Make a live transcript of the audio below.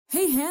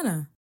Hey,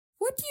 Hannah,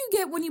 what do you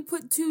get when you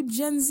put two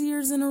Gen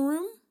Zers in a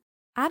room?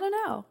 I don't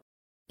know.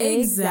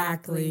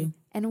 Exactly.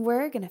 And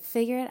we're going to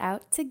figure it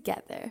out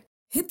together.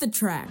 Hit the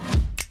track.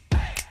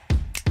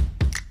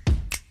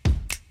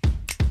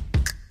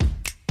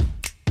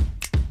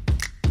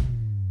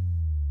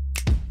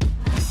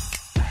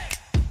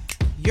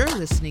 You're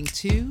listening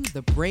to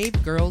the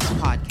Brave Girls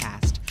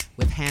Podcast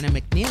with Hannah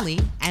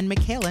McNeely and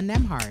Mikayla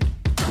Nemhard.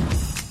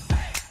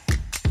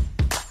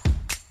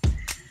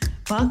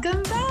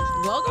 Welcome back.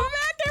 Welcome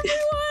back,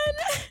 everyone.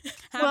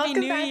 Happy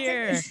New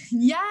Year.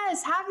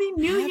 Yes, Happy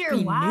New Year.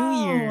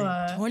 Wow. New Year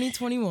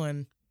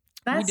 2021.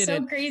 That's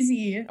so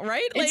crazy.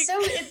 Right?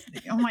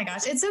 Oh my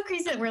gosh. It's so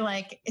crazy that we're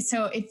like,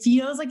 so it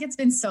feels like it's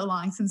been so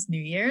long since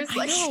New Year's,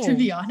 like, to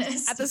be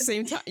honest. At the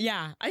same time,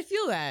 yeah, I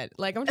feel that.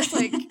 Like, I'm just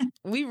like,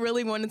 we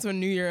really went into a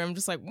new year. I'm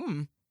just like,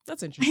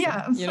 that's interesting.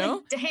 Yeah. You know?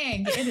 Like,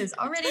 dang, it is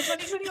already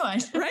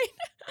 2021. Right?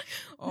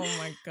 Oh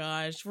my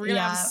gosh. We're going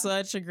to have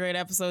such a great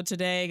episode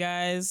today,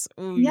 guys.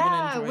 Ooh,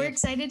 we're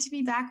excited to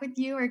be back with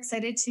you. We're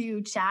excited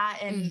to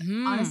chat.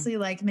 And honestly,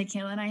 like,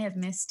 Mikayla and I have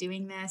missed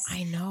doing this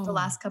the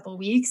last couple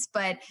weeks,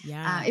 but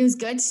it was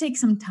good to take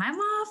some time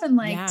off and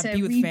to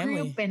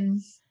regroup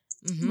and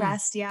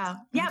rest. Yeah.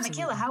 Yeah.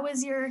 Absolutely. Mikayla, how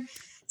was your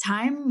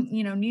time,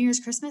 New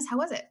Year's, Christmas? How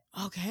was it?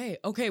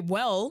 Okay.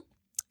 Well,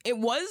 it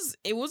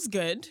was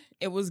good.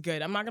 It was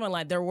good. I'm not going to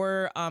lie. There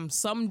were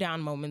some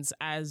down moments,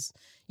 as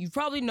you've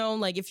probably known,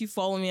 like, if you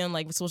follow me on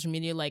like social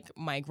media, like,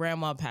 my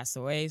grandma passed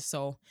away.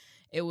 So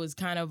it was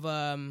kind of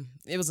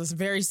it was a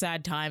very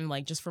sad time,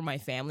 like, just for my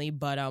family.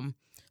 But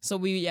so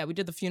we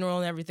did the funeral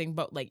and everything.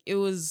 But like, it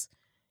was,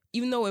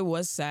 even though it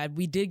was sad,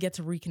 we did get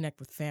to reconnect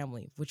with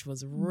family, which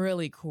was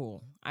really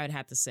cool, I would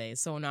have to say.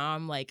 So now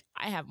I'm like,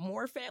 I have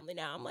more family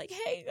now. I'm like,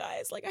 hey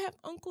guys, like, I have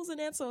uncles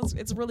and aunts, so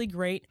it's really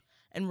great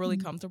and really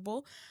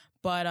comfortable.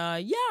 But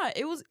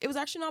it was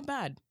actually not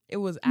bad. It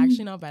was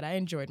actually not bad. I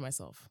enjoyed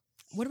myself.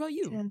 What about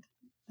you? Good.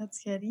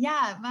 That's good.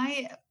 Yeah,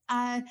 my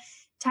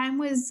time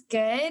was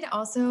good.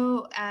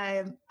 Also,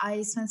 I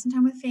spent some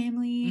time with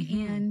family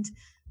and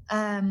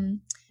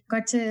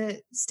got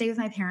to stay with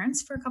my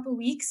parents for a couple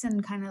weeks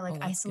and kind of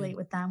like isolate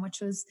with them,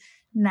 which was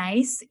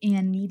nice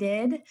and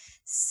needed.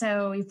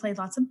 So we played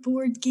lots of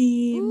board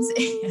games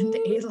and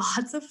ate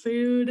lots of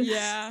food.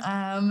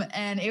 Yeah.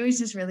 And it was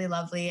just really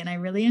lovely and I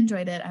really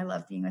enjoyed it. I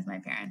love being with my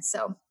parents.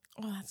 So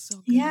that's so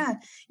good.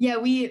 Yeah.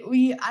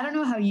 We I don't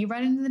know how you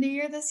read into the new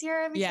year this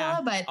year,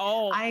 Mikayla, but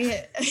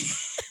I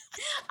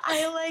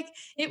like,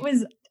 it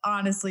was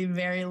honestly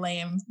very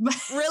lame.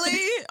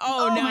 Really?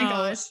 Oh no. My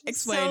gosh.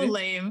 Explain. So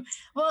lame.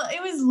 Well,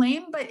 it was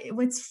lame, but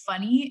what's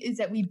funny is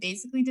that we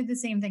basically did the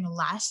same thing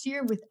last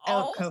year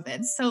without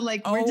COVID. So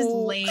like, we're just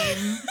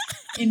lame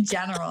in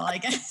general, I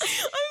guess.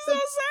 I'm so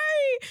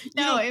sorry.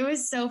 No, it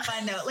was so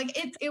fun though. Like,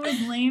 it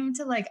was lame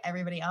to like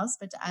everybody else,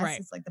 but to us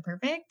it's like the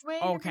perfect way.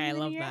 Okay, I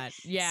love that.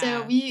 Yeah.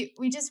 So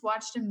we just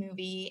watched a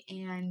movie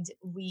and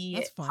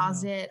we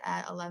paused it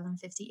at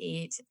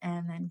 11:58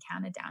 and then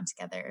counted down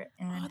together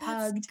and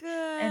hugged.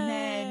 Good. And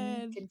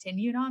then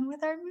continued on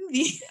with our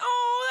movie.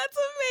 Oh, that's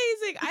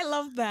amazing. I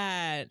love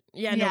that.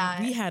 Yeah,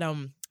 no, we had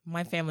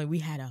my family, we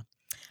had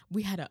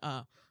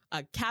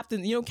a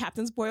captain,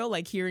 Captain's Boil,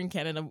 like here in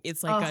Canada,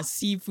 it's like a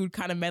seafood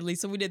kind of medley.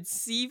 So we did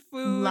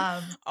seafood.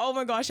 Love. Oh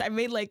my gosh, I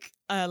made like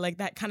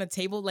that kind of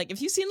table. Like, if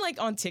you've seen like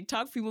on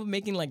TikTok, people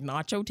making like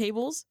nacho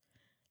tables.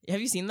 Have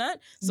you seen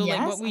that? So yes,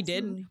 like what we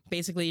absolutely. did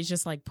basically is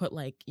just like put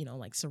like,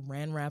 like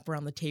saran wrap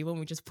around the table and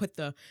we just put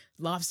the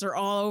lobster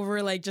all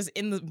over, like just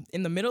in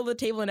the middle of the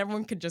table and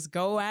everyone could just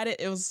go at it.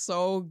 It was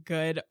so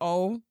good.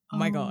 Oh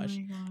my gosh.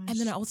 And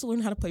then I also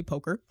learned how to play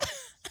poker.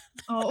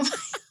 Oh.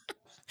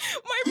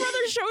 My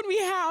brother showed me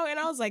how and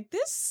I was like,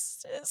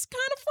 this is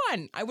kind of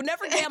fun. I would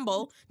never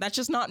gamble. That's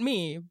just not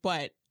me,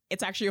 but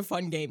it's actually a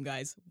fun game,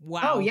 guys.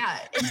 Wow. Oh, yeah.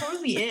 It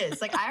totally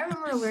is. Like, I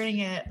remember learning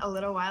it a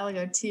little while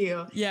ago,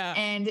 too. Yeah.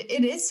 And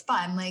it is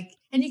fun. Like,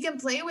 and you can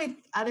play with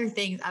other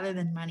things other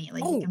than money.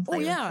 Like, you can play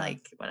with,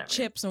 like, whatever.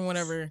 Chips and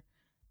whatever.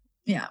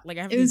 Yeah. Like,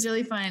 I have it was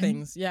really fun.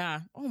 Things.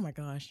 Yeah. Oh, my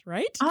gosh.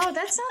 Right? Oh,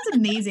 that sounds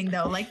amazing,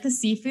 though. Like, the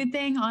seafood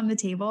thing on the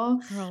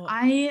table. Girl,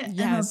 I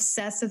am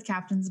obsessed with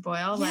Captain's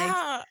Boil.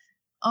 Yeah. Like,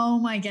 oh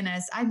my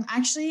goodness. I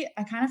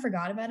kind of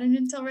forgot about it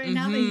until right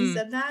now that you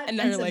said that. And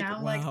so like, now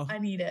I'm wow. like, I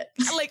need it.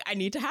 Like, I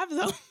need to have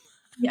them.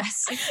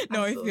 Yes.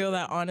 No, absolutely. I feel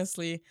that,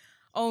 honestly.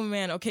 Oh,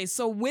 man. Okay,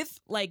 so with,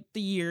 like,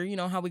 the year,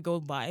 how we go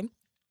by,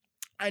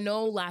 I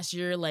know last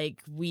year,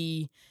 like,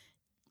 we,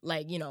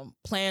 like,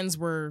 plans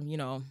were,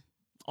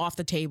 off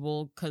the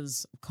table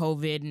because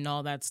COVID and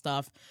all that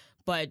stuff.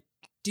 But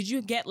did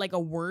you get, like, a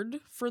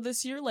word for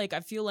this year? Like, I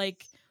feel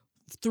like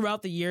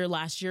throughout the year,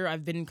 last year,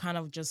 I've been kind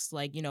of just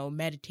like,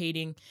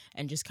 meditating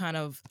and just kind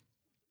of,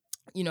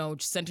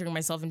 just centering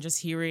myself and just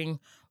hearing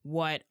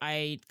what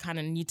I kind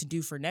of need to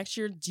do for next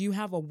year. Do you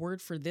have a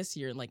word for this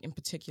year, like in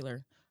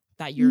particular,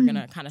 that you're going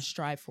to kind of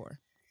strive for?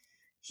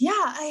 Yeah,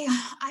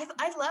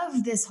 I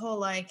love this whole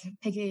like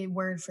pick a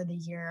word for the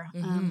year.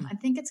 I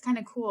think it's kind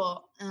of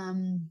cool.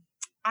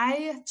 I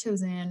have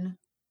chosen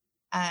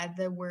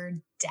the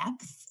word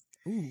depth.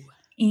 Ooh.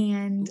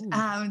 And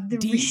the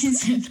deep.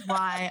 reason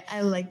why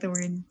I like the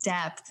word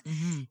depth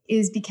Mm-hmm.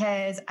 is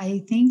because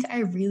I think I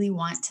really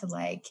want to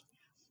like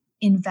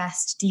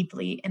invest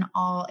deeply in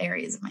all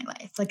areas of my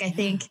life. Like I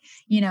think,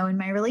 in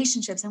my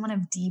relationships, I want to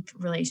have deep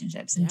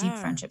relationships and deep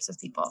friendships with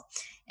people.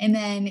 And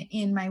then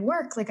in my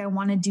work, like I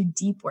want to do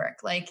deep work,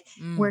 like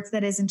work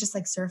that isn't just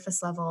like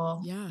surface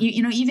level,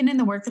 even in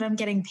the work that I'm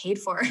getting paid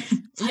for,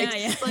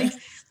 like,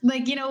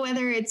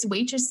 whether it's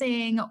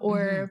waitressing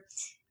or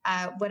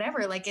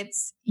whatever, like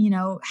it's,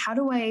 how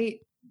do I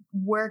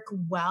work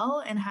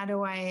well and how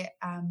do I,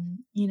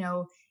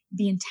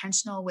 be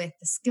intentional with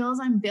the skills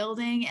I'm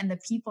building and the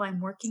people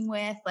I'm working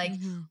with, like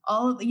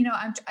all of,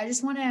 I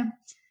just want to,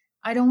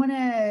 I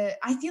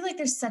feel like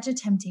there's such a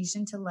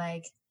temptation to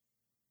like,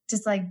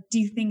 just like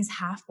do things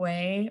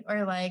halfway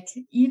or like,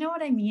 you know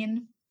what I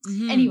mean?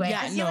 Anyway,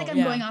 I feel like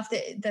I'm going off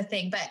the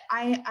thing, but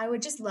I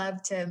would just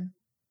love to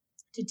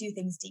do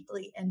things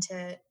deeply and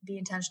to be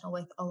intentional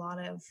with a lot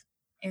of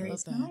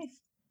areas of my life.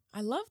 I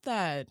love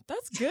that.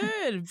 That's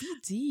good. Be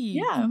deep.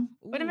 Yeah.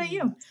 What about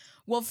you?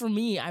 Well, for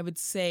me, I would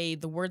say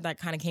the word that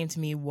kind of came to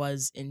me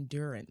was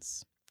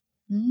endurance.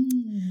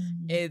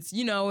 It's,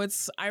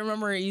 I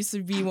remember it used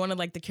to be one of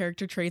like the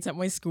character traits at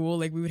my school.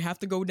 Like we would have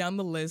to go down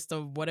the list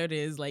of what it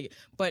is. Like,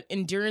 but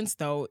endurance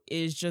though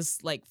is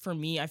just like, for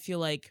me, I feel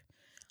like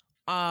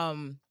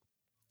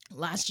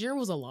last year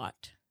was a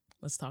lot.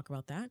 Let's talk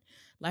about that.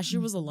 Last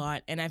year was a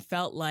lot. And I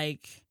felt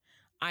like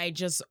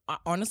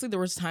honestly, there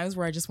was times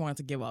where I just wanted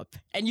to give up.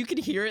 And you could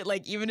hear it,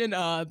 like, even in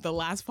the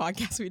last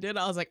podcast we did,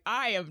 I was like,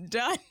 I am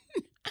done.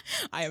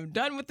 I am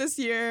done with this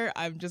year.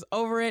 I'm just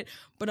over it.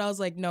 But I was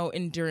like, no,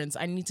 endurance.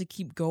 I need to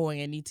keep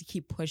going. I need to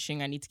keep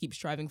pushing. I need to keep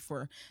striving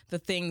for the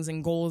things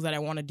and goals that I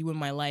want to do in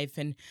my life.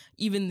 And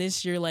even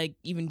this year, like,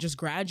 even just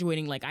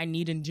graduating, like, I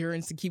need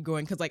endurance to keep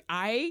going. Because, like,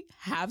 I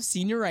have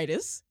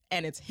senioritis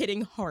and it's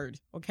hitting hard,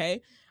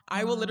 okay?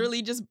 I will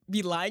literally just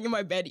be lying in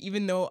my bed,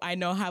 even though I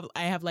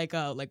have like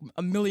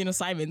a million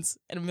assignments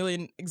and a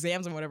million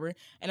exams and whatever.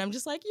 And I'm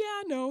just like,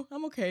 yeah, no,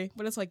 I'm okay.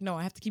 But it's like, no,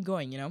 I have to keep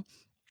going,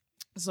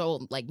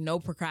 So like no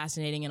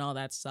procrastinating and all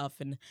that stuff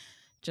and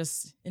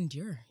just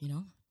endure,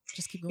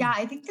 just keep going. Yeah,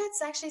 I think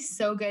that's actually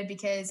so good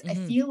because I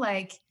feel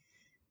like,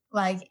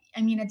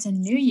 it's a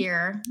new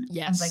year.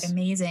 Yes. It's like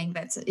amazing.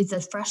 It's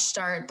a fresh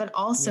start, but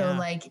also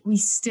like we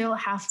still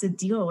have to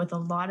deal with a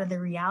lot of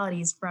the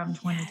realities from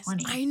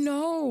 2020. Yes, I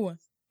know.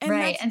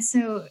 And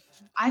so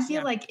I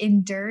feel like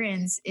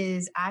endurance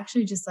is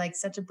actually just like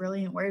such a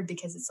brilliant word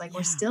because it's like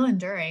we're still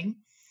enduring.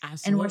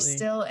 Absolutely.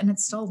 And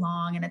it's still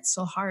long and it's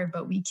still hard,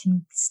 but we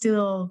can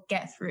still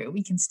get through.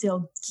 We can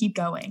still keep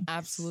going.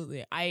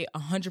 Absolutely. I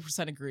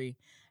 100% agree.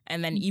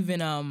 And then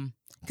even,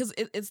 because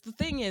it's the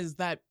thing is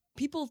that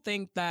people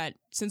think that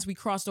since we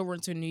crossed over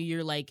into a new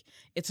year, like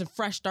it's a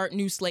fresh start,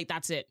 new slate,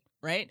 that's it.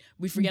 Right?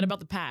 We forget about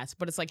the past,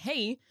 but it's like,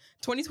 hey,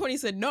 2020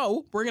 said,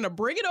 no, we're going to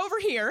bring it over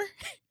here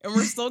and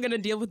we're still going to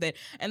deal with it.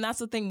 And that's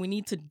the thing. We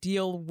need to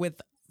deal with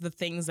the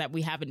things that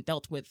we haven't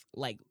dealt with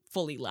like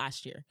fully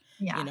last year,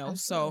 Absolutely.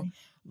 So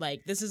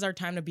like, this is our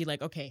time to be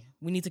like, okay,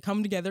 we need to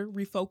come together,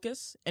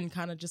 refocus and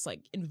kind of just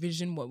like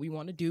envision what we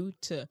want to do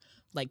to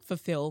like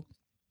fulfill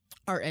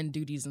our end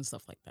duties and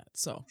stuff like that.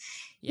 So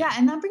yeah,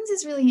 and that brings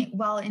us really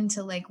well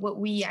into like what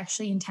we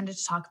actually intended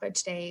to talk about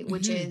today,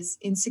 which is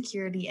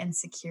insecurity and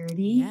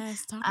security.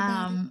 Yes, talk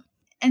about it.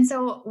 And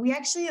so we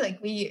actually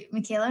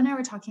Mikayla and I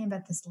were talking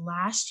about this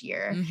last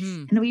year,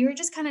 and we were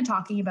just kind of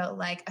talking about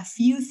like a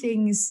few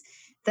things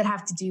that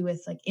have to do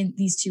with like in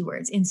these two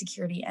words,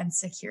 insecurity and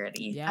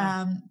security.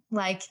 Yeah.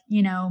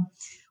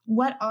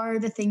 What are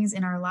the things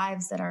in our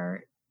lives that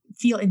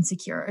feel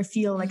insecure or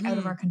feel like out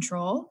of our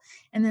control?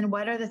 And then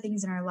what are the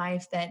things in our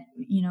life that,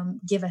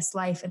 give us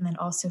life and then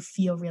also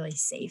feel really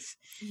safe?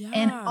 Yeah.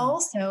 And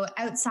also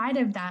outside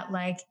of that,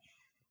 like,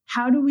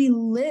 how do we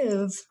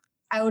live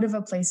out of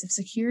a place of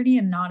security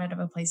and not out of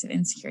a place of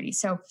insecurity?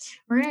 So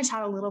we're going to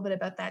chat a little bit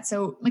about that.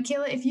 So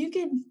Mikayla, if you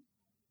could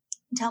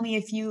tell me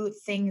a few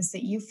things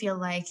that you feel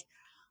like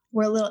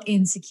were a little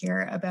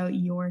insecure about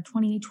your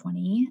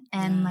 2020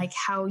 and like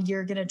how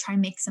you're going to try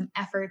and make some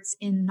efforts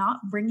in not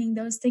bringing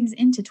those things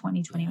into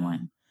 2021.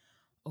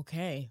 Yeah.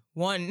 Okay.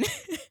 One,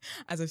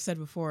 as I've said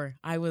before,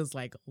 I was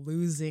like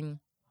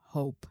losing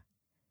hope.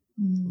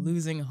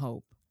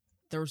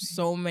 There were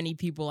so many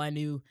people I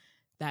knew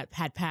that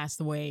had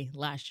passed away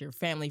last year,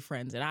 family,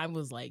 friends, and I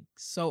was like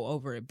so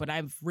over it. But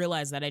I've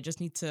realized that I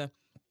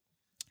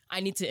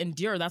need to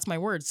endure. That's my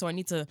word. So I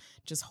need to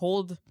just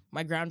hold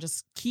my ground,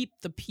 just keep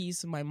the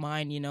peace in my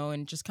mind,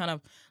 and just kind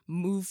of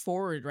move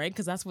forward, right?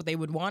 Because that's what they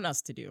would want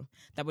us to do.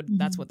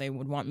 That's what they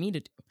would want me to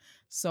do.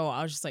 So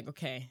I was just like,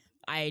 okay,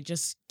 I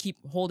just keep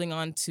holding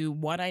on to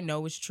what I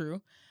know is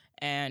true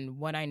and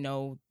what I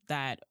know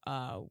that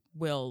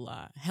will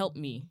help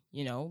me,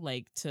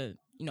 like to,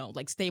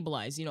 like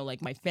stabilize,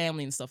 like my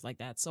family and stuff like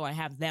that. So I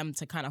have them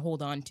to kind of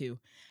hold on to.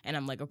 And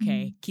I'm like,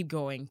 okay, keep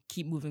going,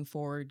 keep moving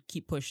forward,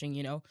 keep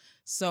pushing,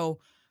 So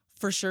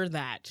for sure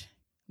that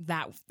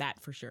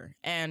for sure.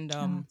 And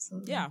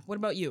yeah, what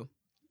about you?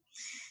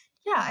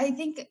 Yeah, I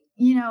think,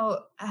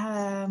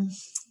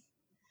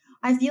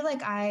 I feel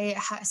like I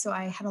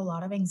had a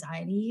lot of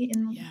anxiety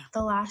in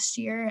the last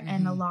year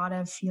and a lot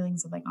of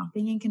feelings of like not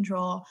being in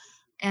control.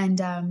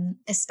 And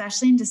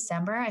especially in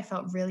December, I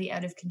felt really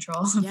out of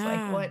control of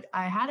like what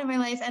I had in my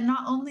life. And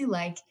not only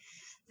like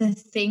the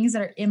things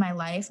that are in my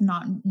life,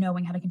 not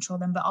knowing how to control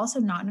them, but also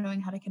not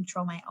knowing how to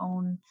control my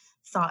own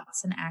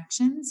thoughts and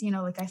actions. You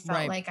know, like I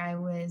felt like I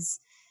was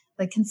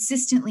like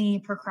consistently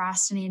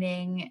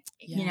procrastinating,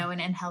 you know, in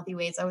unhealthy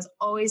ways. I was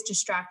always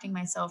distracting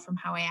myself from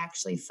how I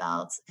actually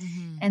felt.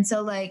 And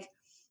so like,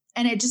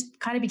 and it just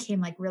kind of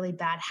became like really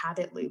bad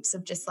habit loops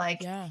of just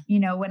like, you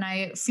know, when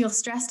I feel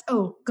stressed,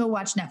 oh, go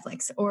watch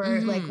Netflix.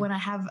 Or like when I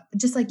have,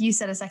 just like you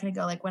said a second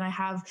ago, like when I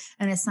have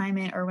an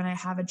assignment or when I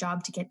have a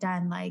job to get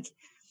done, like,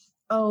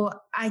 oh,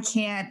 I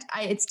can't,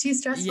 it's too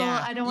stressful.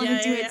 I don't want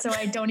to do it. So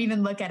I don't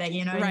even look at it.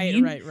 You know what I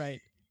mean? Right.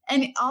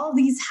 And all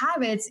these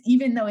habits,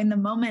 even though in the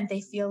moment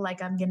they feel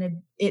like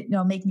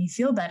it'll make me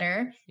feel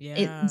better,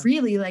 it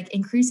really like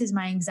increases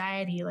my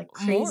anxiety like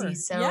crazy.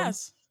 So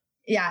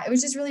yeah, it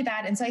was just really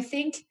bad. And so I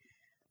think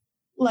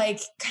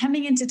like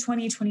coming into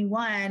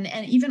 2021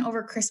 and even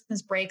over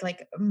Christmas break,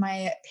 like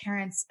my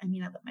parents, I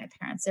love my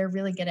parents, they're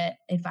really good at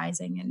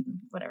advising and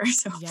whatever.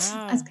 So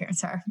as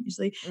parents are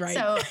usually.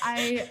 So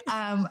I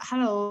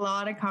had a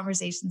lot of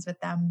conversations with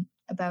them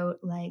about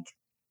like,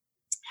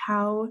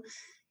 how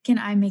can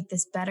I make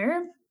this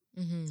better?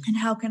 And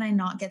how can I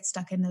not get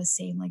stuck in those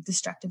same like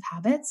destructive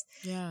habits?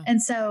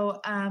 And so,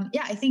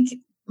 I think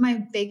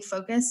my big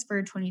focus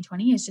for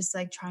 2020 is just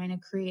like trying to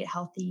create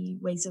healthy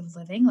ways of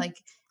living, like,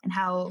 and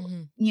how,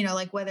 you know,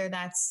 like whether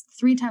that's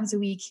 3 times a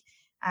week,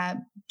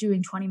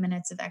 doing 20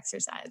 minutes of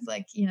exercise,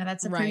 like, you know,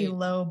 that's a pretty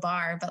low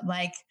bar, but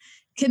like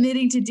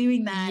committing to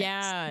doing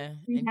that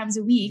 3 times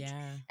a week.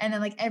 And then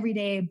like every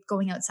day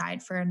going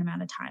outside for an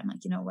amount of time,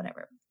 like, you know,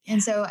 whatever.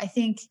 And so I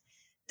think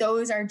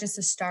those are just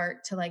a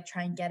start to like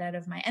try and get out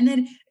of and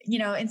then, you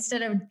know,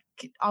 instead of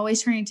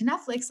always turning to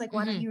Netflix, like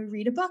why don't you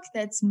read a book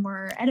that's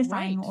more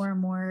edifying or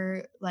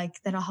more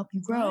like that'll help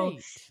you grow.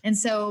 And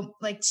so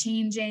like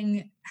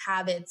changing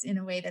habits in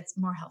a way that's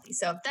more healthy.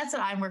 So that's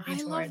what I'm working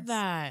towards. I love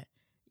that.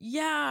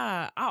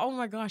 Yeah. Oh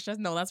my gosh.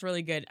 That's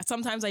really good.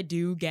 Sometimes I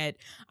do get,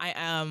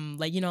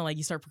 like, you know, like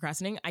you start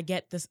procrastinating. I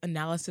get this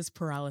analysis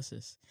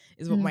paralysis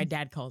is what my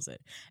dad calls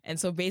it. And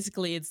so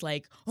basically it's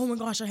like, oh my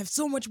gosh, I have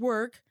so much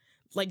work.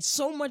 Like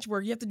so much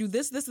work. You have to do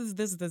this.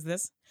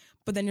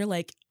 But then you're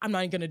like, I'm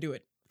not going to do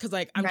it. Cause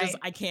like,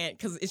 I can't,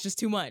 cause it's just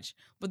too much.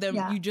 But then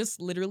you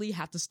just literally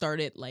have to start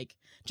it. Like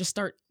just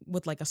start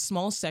with like a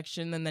small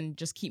section and then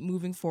just keep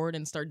moving forward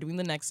and start doing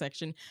the next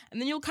section.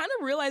 And then you'll kind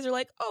of realize you're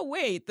like, oh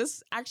wait,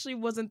 this actually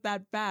wasn't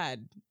that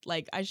bad.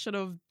 Like I should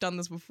have done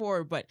this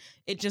before, but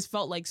it just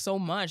felt like so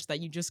much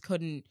that you just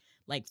couldn't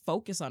like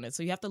focus on it.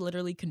 So you have to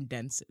literally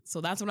condense it.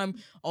 So that's what I'm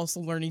also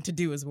learning to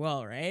do as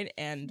well. Right.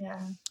 And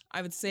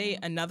I would say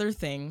another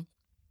thing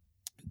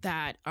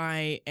that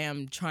I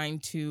am trying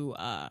to,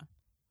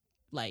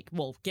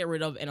 get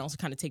rid of and also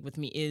kind of take with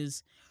me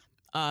is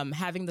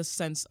having the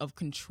sense of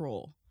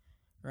control,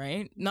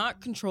 right?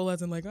 Not control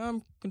as in like,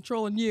 I'm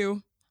controlling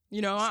you.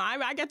 You know,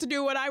 I get to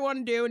do what I want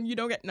to do and you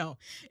don't get, no.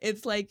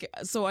 It's like,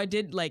 so I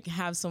did like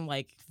have some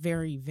like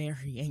very,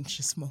 very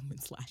anxious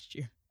moments last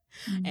year.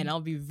 And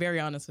I'll be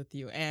very honest with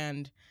you.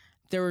 And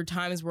there were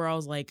times where I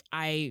was like,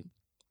 I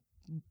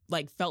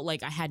like felt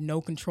like I had no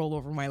control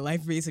over my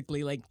life,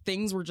 basically. Like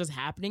things were just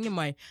happening and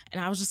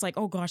I was just like,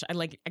 oh gosh, I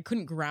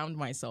couldn't ground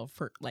myself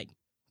for like,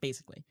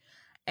 basically.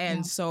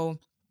 And so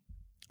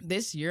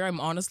this year I'm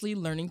honestly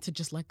learning to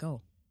just let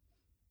go.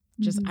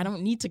 Just, I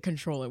don't need to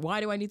control it.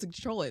 Why do I need to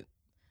control it?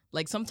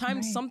 Like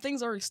sometimes some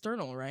things are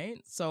external,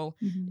 right? So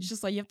it's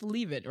just like you have to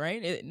leave it,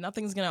 right?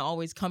 Nothing's going to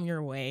always come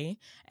your way.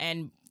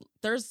 And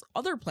there's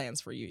other plans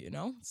for you, you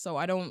know? So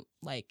I don't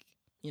like,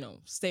 you know,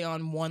 stay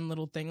on one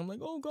little thing. I'm like,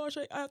 oh gosh,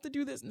 I have to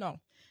do this. No,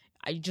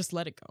 I just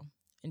let it go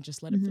and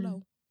just let it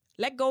flow.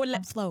 Let go and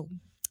let flow,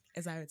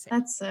 as I would say.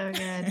 That's so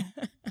good.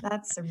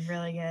 That's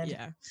really good.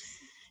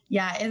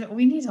 Yeah, and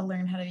we need to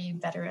learn how to be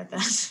better at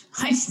that.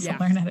 I need to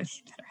learn how to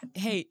be better at that.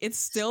 Hey, it's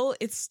still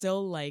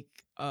like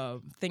a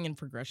thing in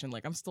progression.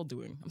 Like I'm still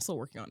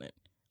working on it.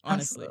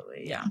 Honestly.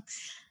 Absolutely,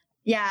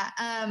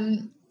 yeah.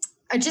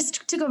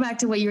 Just to go back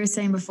to what you were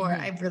saying before,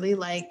 I really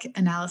like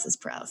analysis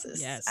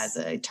paralysis as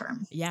a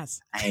term.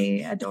 Yes.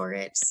 I adore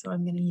it, so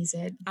I'm going to use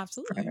it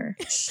forever.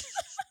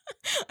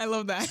 I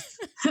love that.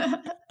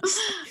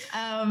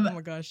 Oh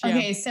my gosh. Yeah.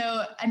 Okay,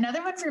 so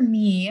another one for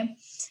me,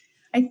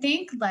 I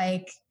think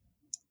like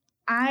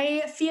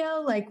I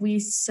feel like we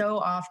so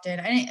often,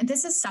 and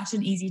this is such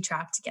an easy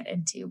trap to get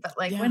into, but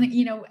like when,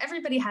 you know,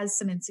 everybody has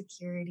some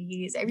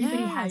insecurities,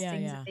 everybody has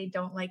things that they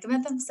don't like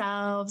about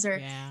themselves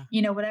or,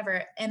 you know,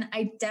 whatever. And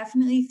I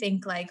definitely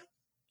think like,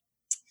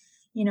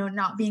 you know,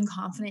 not being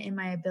confident in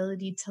my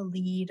ability to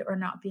lead or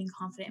not being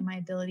confident in my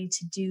ability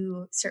to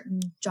do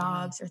certain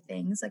jobs or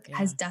things like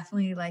has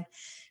definitely like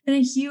been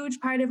a huge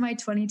part of my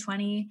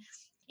 2020.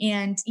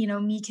 And, you know,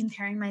 me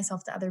comparing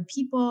myself to other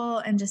people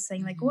and just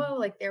saying like, whoa,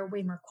 like they're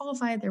way more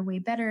qualified, they're way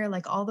better,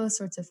 like all those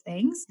sorts of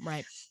things.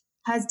 Right.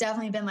 has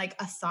definitely been like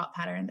a thought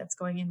pattern that's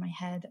going in my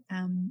head.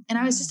 And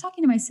I was just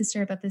talking to my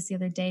sister about this the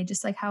other day,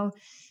 just like how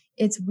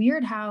it's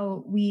weird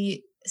how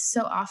we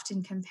so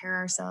often compare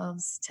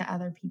ourselves to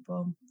other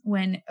people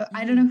when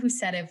I don't know who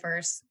said it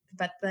first,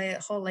 but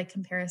the whole like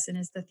comparison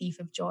is the thief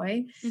of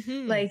joy.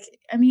 Like,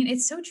 I mean,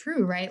 it's so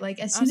true, right? Like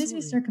as soon as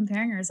we start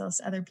comparing ourselves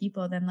to other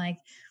people, then like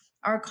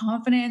our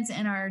confidence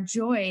and our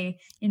joy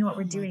in what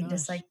we're doing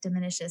just like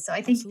diminishes. So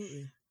I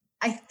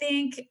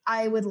think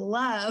I would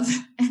love,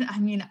 and I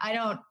mean, I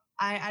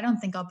don't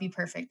think I'll be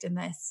perfect in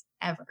this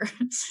ever,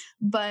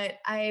 but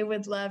I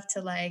would love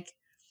to like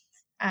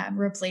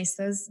replace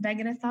those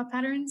negative thought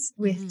patterns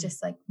with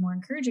just like more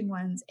encouraging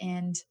ones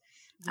and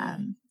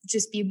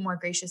just be more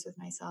gracious with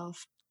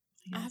myself.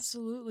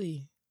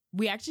 Absolutely.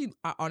 We actually,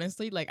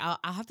 honestly, like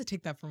I'll have to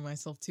take that for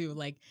myself too.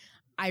 Like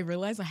I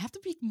realize I have to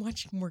be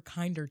much more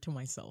kinder to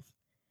myself.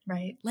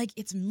 Right. Like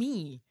it's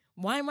me.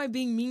 Why am I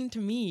being mean to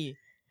me?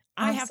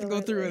 I have to go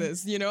through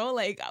this, you know?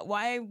 Like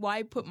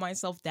why put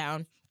myself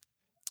down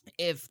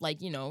if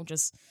like, you know,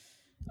 just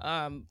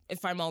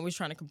if I'm always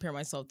trying to compare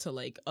myself to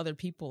like other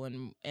people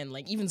and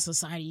like even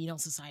society, you know,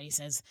 society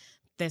says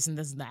this and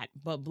this and that,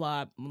 but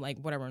blah, like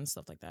whatever and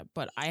stuff like that.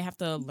 But I have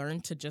to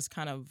learn to just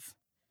kind of,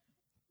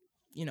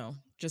 you know,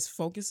 just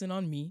focus in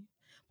on me,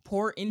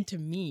 pour into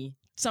me.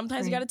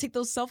 Sometimes you got to take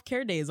those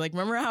self-care days. Like,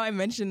 remember how I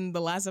mentioned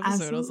the last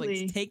episode? I was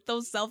like, take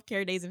those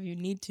self-care days if you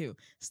need to.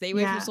 Stay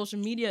away from social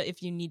media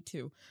if you need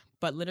to.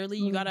 But literally,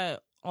 you got to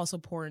also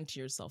pour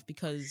into yourself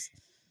because,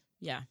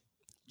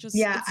 just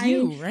it's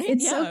you, right?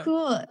 It's so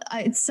cool.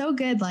 It's so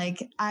good.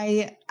 Like,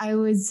 I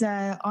was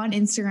on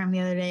Instagram the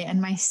other day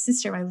and my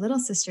little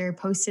sister,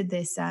 posted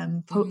this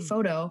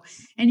photo.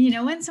 And you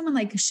know, when someone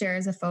like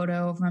shares a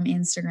photo from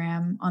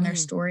Instagram on their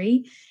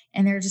story,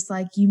 and they're just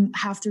like, you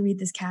have to read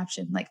this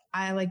caption. Like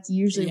I like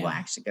usually will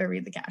actually go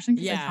read the caption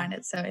because I find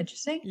it so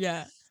interesting.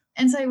 Yeah.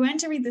 And so I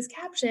went to read this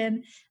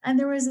caption and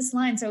there was this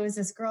line. So it was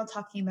this girl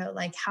talking about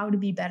like how to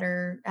be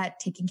better at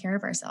taking care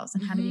of ourselves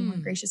and how to be more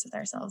gracious with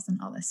ourselves and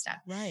all this stuff.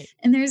 Right.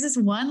 And there's this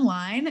one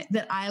line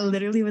that I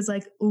literally was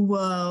like,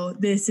 whoa,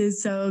 this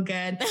is so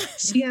good.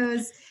 She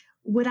goes,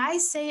 would I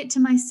say it to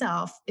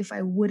myself if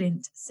I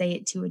wouldn't say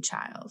it to a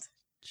child?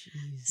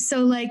 Jeez.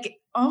 So like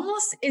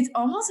it's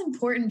almost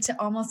important to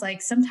almost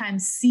like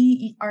sometimes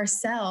see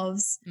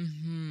ourselves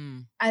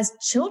as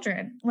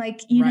children. Like,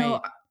 you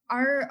know,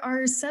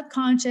 our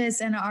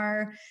subconscious and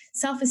our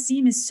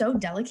self-esteem is so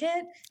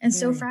delicate and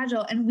so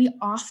fragile. And we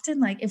often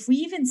like, if we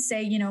even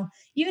say, you know,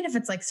 even if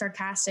it's like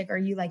sarcastic or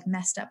you like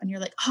messed up and you're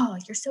like, oh,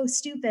 you're so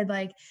stupid.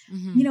 Like,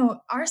 you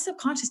know, our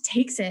subconscious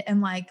takes it and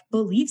like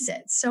believes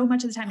it so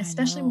much of the time,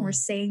 especially when we're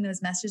saying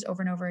those messages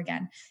over and over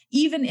again.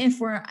 Even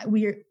if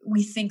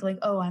we think like,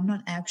 oh, I'm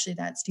not actually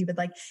that stupid.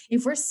 Like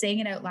if we're saying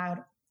it out loud,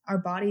 our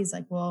body's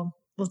like, well,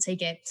 we'll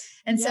take it.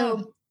 And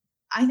so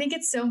I think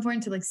it's so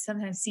important to like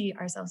sometimes see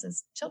ourselves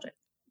as children.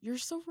 You're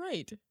so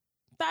right.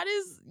 That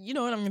is, you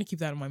know what, I'm going to keep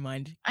that in my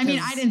mind. I mean,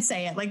 I didn't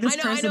say it. Like this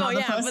person on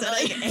the post. But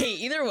like, hey,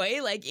 either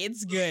way, like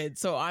it's good.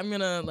 So I'm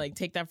going to like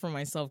take that for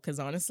myself because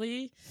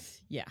honestly,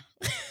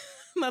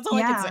 that's all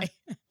I can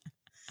say.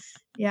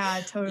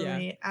 Yeah,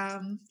 totally.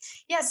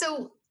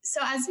 So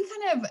as we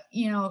kind of,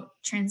 you know,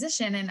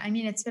 transition, and I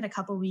mean, it's been a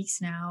couple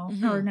weeks now,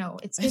 or no,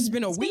 it's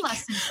been a week.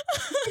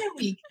 It's been a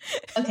week.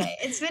 Okay.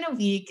 It's been a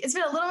week. It's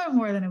been a little bit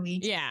more than a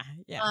week. Yeah.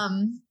 Yeah.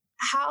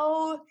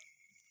 How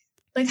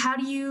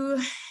do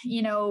you,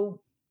 you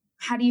know,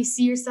 how do you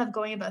see yourself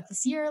going about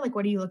this year? Like,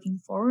 what are you looking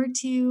forward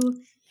to?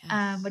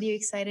 Yes. What are you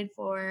excited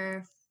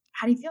for?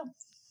 How do you feel?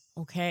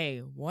 Okay,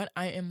 what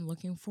I am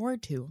looking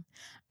forward to.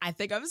 I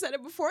think I've said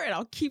it before and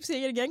I'll keep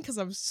saying it again because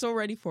I'm so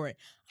ready for it.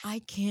 I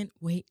can't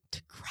wait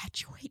to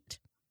graduate.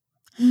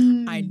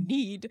 I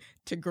need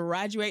to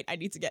graduate. I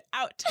need to get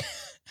out.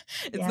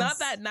 It's not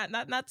that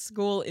not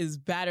school is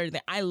better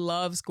than I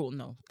love school.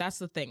 No, that's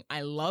the thing.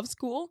 I love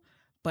school,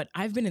 but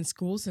I've been in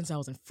school since I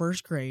was in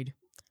first grade.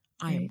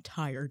 I am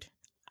tired.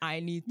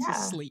 I need to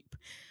sleep.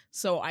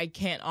 So I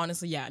can't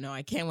honestly,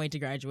 I can't wait to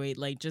graduate.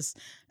 Like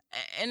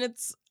and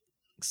it's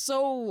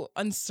so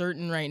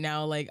uncertain right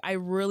now. Like I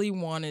really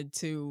wanted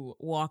to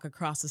walk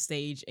across the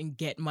stage and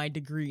get my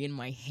degree in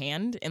my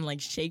hand and like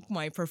shake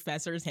my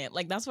professor's hand.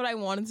 Like that's what I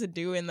wanted to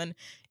do. And then,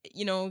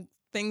 you know,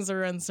 things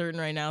are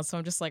uncertain right now. So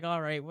I'm just like,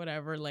 all right,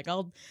 whatever. Like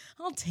I'll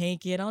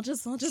take it. I'll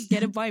just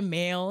get it by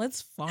mail.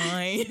 It's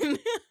fine.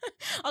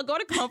 I'll go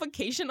to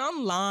convocation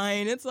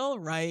online. It's all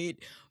right.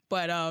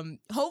 But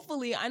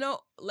hopefully I know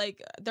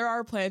like there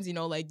are plans, you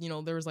know, like, you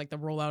know, there was like the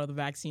rollout of the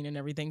vaccine and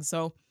everything.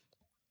 So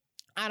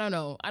I don't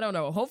know.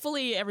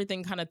 Hopefully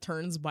everything kind of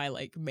turns by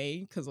like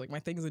May because like my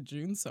thing's in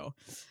June. So,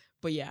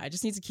 but yeah, I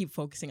just need to keep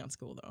focusing on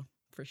school though,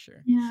 for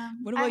sure. Yeah.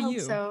 What about you?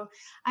 So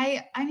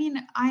I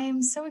mean, I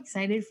am so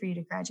excited for you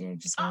to graduate. I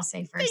just want to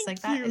say first,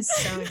 like that is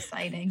so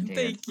exciting, dude.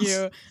 Thank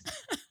you.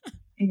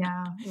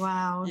 Yeah.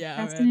 Wow. Yeah.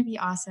 That's going to be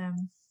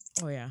awesome.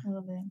 Oh yeah. I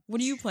love it.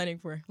 What are you planning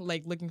for?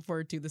 Like looking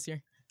forward to this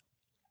year?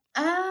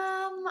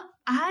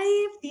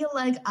 I feel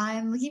like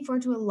I'm looking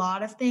forward to a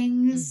lot of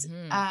things.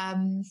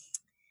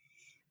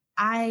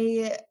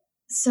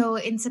 So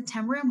in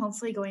September, I'm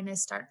hopefully going to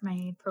start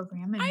my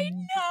program and I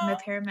become know. a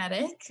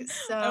paramedic.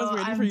 So I was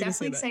waiting for I'm you to say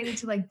definitely that. excited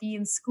to like be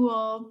in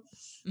school,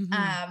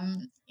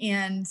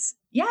 and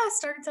yeah,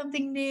 start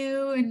something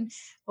new and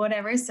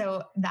whatever.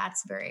 So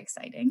that's very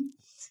exciting.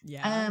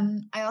 Yeah.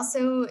 I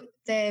also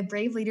the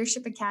Brave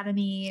Leadership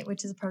Academy,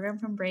 which is a program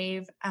from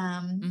Brave,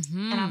 and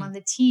I'm on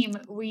the team.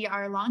 We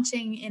are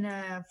launching in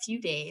a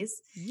few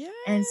days. Yes.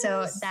 And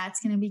so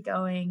that's going to be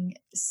going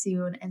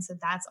soon. And so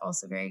that's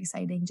also very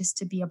exciting just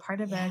to be a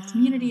part of a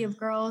community of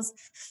girls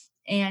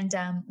and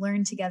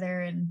learn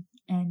together and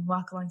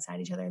walk alongside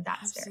each other.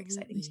 That's very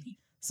exciting to me.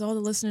 So all the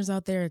listeners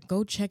out there,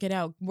 go check it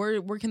out.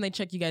 Where can they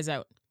check you guys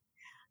out?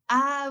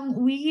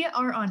 We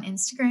are on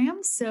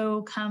Instagram.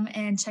 So come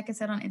and check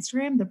us out on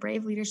Instagram, the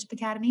Brave Leadership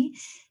Academy.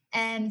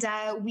 And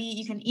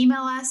you can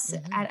email us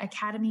at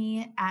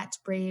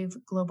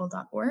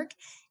academy@braveglobal.org.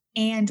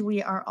 And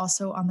we are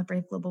also on the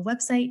Brave Global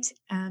website.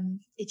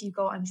 If you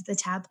go onto the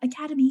tab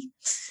Academy.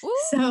 Ooh.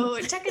 So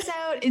check us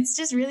out. It's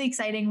just really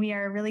exciting. We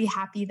are really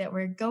happy that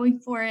we're going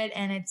for it.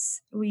 And it's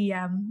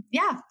going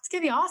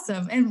to be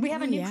awesome. And we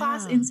have a new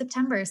class in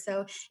September.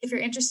 So if you're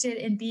interested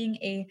in being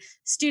a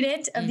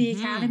student of the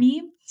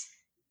Academy,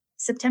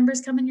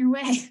 September's coming your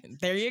way.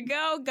 There you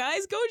go,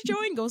 guys. Go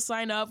join. Go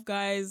sign up,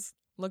 guys.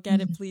 Look at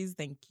it, please.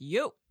 Thank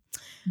you.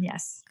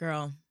 Yes.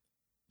 Girl,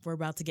 we're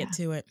about to get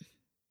to it.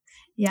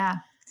 Yeah.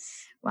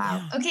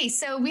 Wow. Yeah. Okay.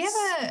 So we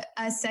have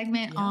a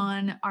segment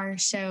on our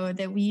show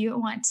that we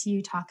want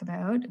to talk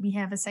about. We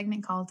have a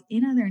segment called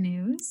In Other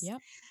News. Yep.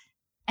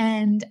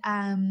 And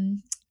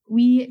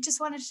we just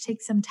wanted to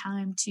take some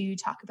time to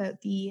talk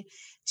about the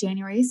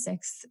January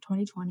 6th,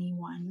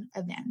 2021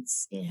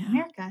 events in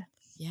America.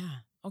 Yeah.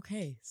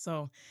 Okay,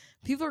 so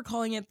people are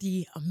calling it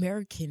the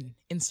American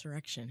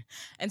insurrection.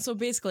 And so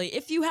basically,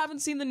 if you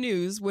haven't seen the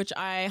news, which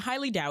I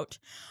highly doubt,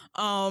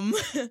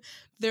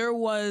 there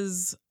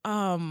was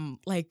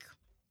like,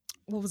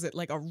 what was it?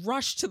 Like a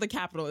rush to the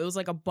Capitol. It was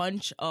like a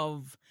bunch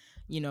of,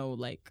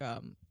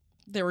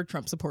 there were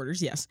Trump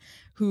supporters, yes,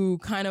 who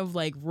kind of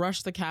like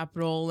rushed the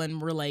Capitol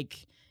and were like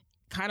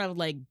kind of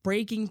like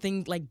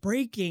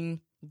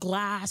breaking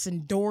glass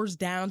and doors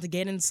down to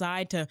get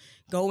inside to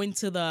go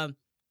into the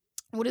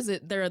what is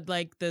it? They're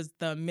like the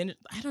minute.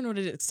 I don't know what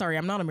it is. Sorry,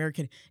 I'm not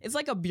American. It's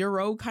like a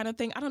bureau kind of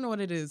thing. I don't know what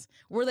it is.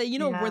 Where they,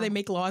 where they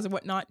make laws and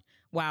whatnot.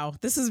 Wow,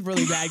 this is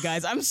really bad,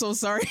 guys. I'm so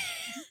sorry.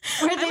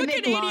 Where they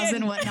make laws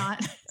and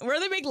whatnot. Where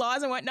they make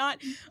laws and whatnot.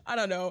 I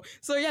don't know.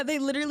 So yeah, they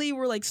literally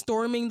were like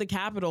storming the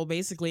Capitol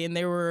basically, and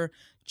they were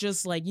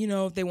just like,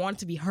 if they wanted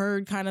to be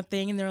heard kind of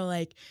thing, and they're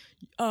like,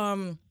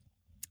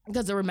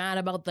 because they were mad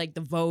about like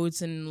the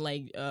votes and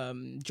like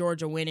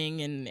Georgia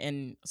winning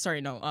and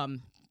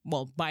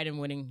Biden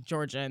winning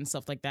Georgia and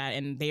stuff like that.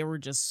 And they were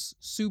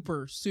just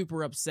super,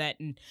 super upset.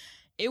 And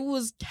it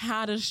was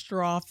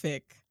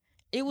catastrophic.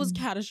 It was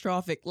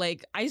catastrophic.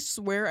 Like, I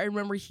swear I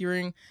remember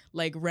hearing,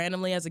 like,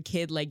 randomly as a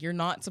kid, like, you're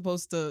not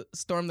supposed to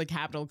storm the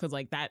Capitol because,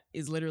 like, that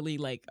is literally,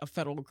 like, a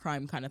federal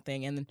crime kind of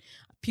thing. And then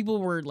people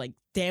were, like,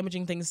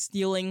 damaging things,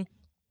 stealing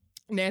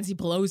Nancy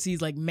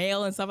Pelosi's, like,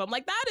 mail and stuff. I'm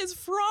like, that is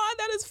fraud.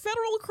 That is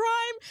federal crime.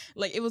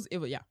 Like, it was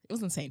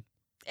insane.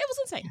 It was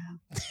insane. Yeah.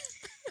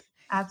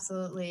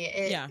 Absolutely.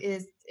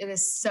 It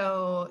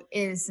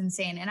is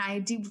insane. And I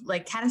do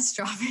like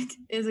catastrophic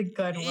is a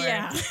good word.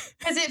 Yeah.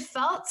 Because it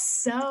felt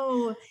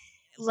so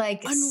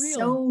like unreal.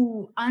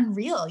 So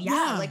unreal.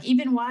 Yeah. Like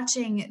even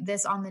watching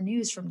this on the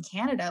news from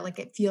Canada, like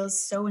it feels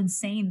so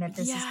insane that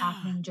this is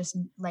happening just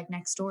like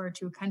next door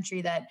to a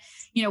country that,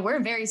 we're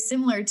very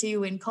similar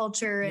to in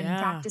culture and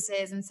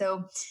practices. And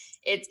so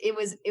it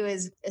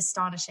was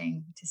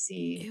astonishing to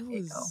see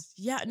it go.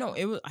 Yeah, no,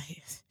 it was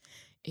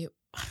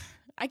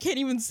I can't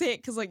even say it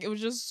because like it was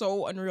just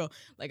so unreal.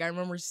 Like I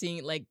remember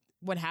seeing like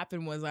what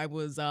happened was I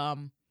was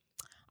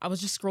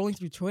just scrolling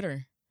through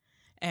Twitter,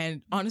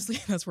 and honestly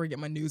that's where I get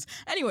my news.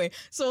 Anyway,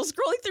 so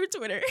scrolling through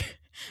Twitter,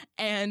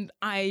 and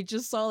I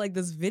just saw like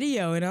this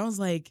video, and I was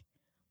like,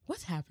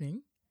 "What's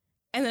happening?"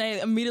 And then I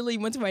immediately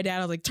went to my dad. I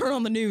was like, "Turn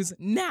on the news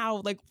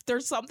now! Like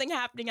there's something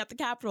happening at the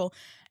Capitol."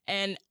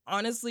 And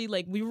honestly,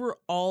 like we were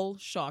all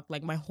shocked.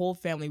 Like my whole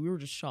family, we were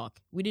just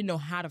shocked. We didn't know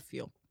how to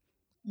feel.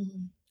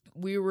 Mm-hmm.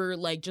 We were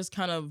like just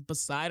kind of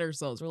beside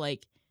ourselves. We're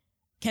like,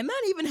 can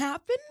that even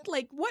happen?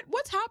 Like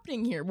what's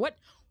happening here?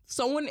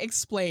 Someone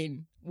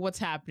explain what's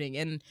happening.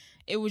 And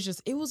it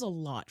was a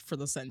lot for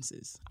the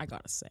senses, I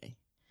gotta say.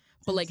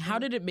 But like, how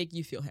did it make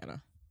you feel,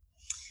 Hannah?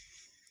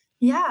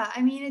 Yeah,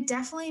 I mean, it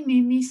definitely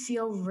made me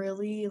feel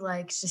really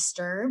like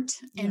disturbed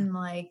and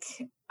like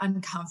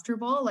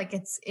uncomfortable. Like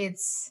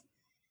it's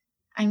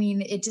I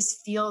mean, it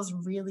just feels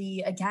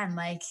really, again,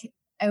 like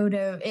out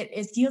of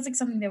it feels like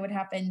something that would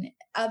happen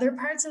other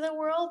parts of the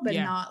world, but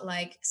not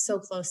like so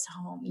close to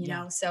home, you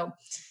know? So,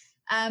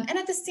 and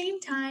at the same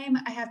time,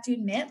 I have to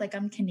admit, like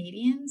I'm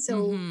Canadian.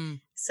 So,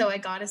 so I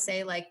gotta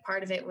say like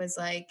part of it was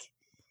like,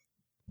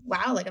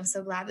 wow, like I'm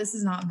so glad this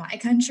is not my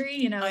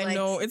country, I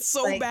know it's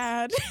so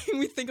bad.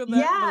 We think of that.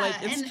 Yeah. But,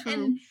 like, it's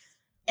true.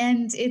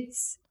 And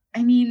it's,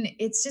 I mean,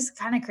 it's just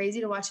kind of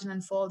crazy to watch it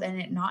unfold and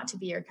it not to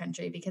be your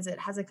country, because it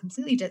has a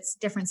completely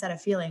different set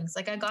of feelings.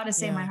 Like, I got to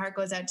say, my heart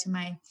goes out to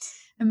my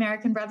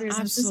American brothers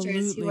and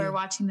sisters who are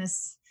watching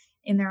this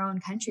in their own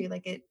country.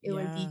 Like, it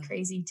would be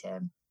crazy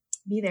to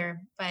be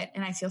there,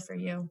 and I feel for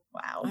you.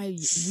 Wow.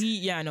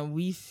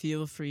 We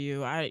feel for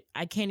you. I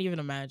can't even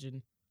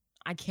imagine.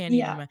 I can't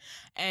even imagine.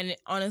 And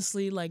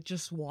honestly, like,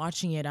 just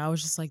watching it, I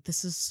was just like,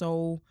 this is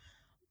so,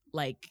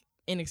 like,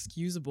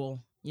 inexcusable,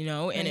 you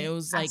know? Right. And it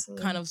was like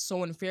kind of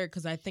so unfair,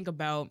 because I think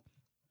about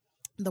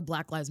the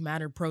Black Lives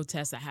Matter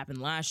protests that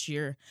happened last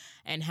year,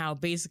 and how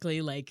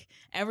basically, like,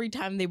 every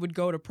time they would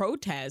go to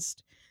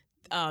protest,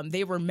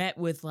 they were met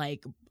with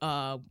like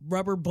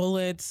rubber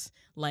bullets,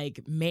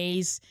 like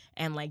mace,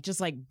 and like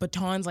just like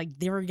batons. Like,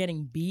 they were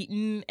getting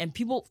beaten, and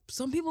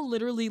some people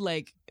literally,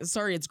 like,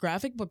 sorry, it's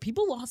graphic, but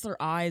people lost their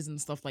eyes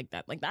and stuff like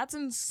that. Like, that's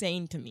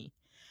insane to me.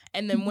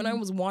 And then when I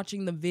was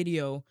watching the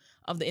video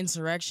of the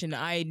insurrection,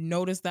 I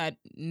noticed that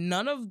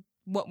none of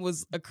what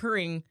was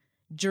occurring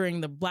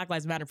during the Black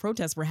Lives Matter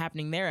protests were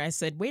happening there. I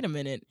said, wait a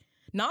minute.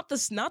 Not to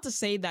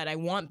say that I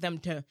want them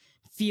to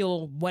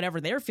feel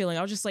whatever they're feeling.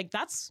 I was just like,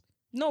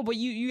 no, but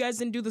you guys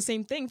didn't do the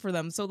same thing for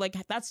them. So, like,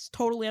 that's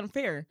totally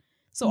unfair.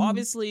 So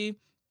obviously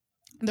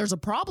there's a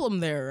problem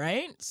there,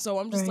 right? So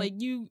I'm just like,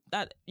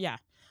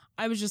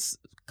 I was just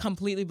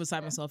completely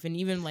beside myself. And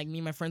even like me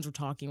and my friends were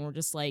talking, we're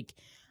just like,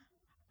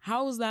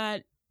 how is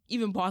that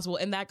even possible?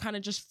 And that kind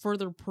of just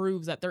further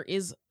proves that there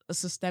is a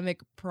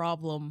systemic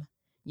problem,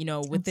 you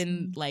know,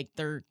 within like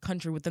their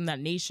country, within that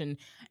nation,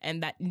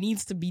 and that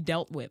needs to be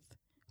dealt with,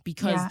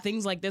 because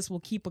things like this will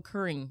keep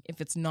occurring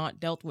if it's not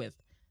dealt with.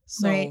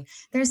 So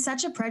there's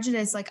such a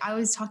prejudice. Like, I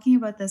was talking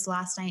about this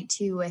last night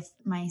too with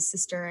my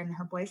sister and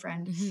her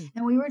boyfriend,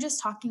 and we were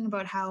just talking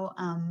about how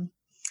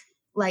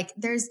like,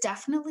 there's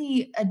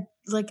definitely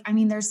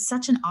there's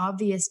such an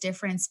obvious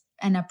difference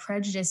and a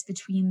prejudice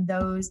between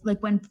those,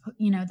 like, when,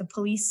 you know, the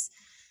police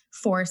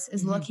force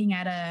is looking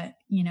at a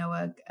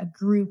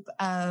group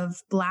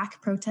of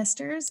Black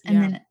protesters,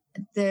 and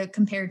then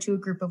compared to a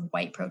group of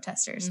white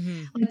protesters.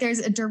 Like, there's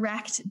a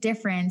direct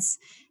difference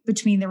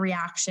between the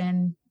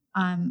reaction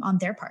on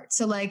their part.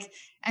 So, like,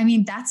 I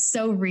mean, that's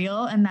so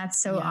real and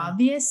that's so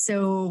obvious.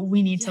 So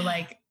we need to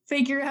like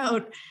figure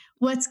out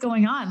what's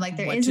going on. Like,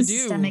 there is a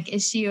systemic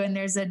issue, and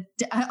there's an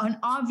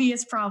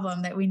obvious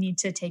problem that we need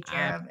to take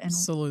care of and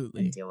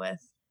deal with.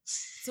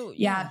 So,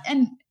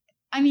 And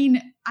I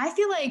mean, I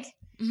feel like,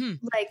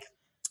 like,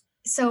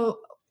 so,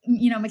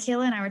 you know,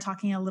 Mikayla and I were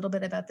talking a little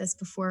bit about this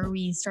before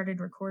we started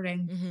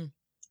recording,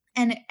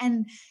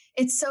 and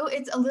it's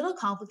a little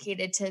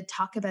complicated to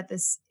talk about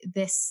this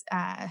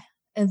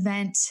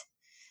event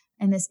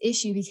and this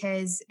issue,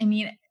 because I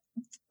mean,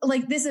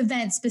 like, this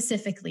event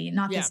specifically,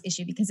 not this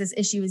issue, because this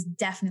issue is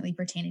definitely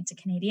pertaining to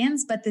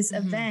Canadians, but this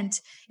event,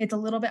 it's a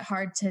little bit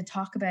hard to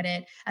talk about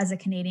it as a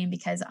Canadian,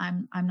 because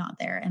I'm not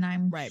there, and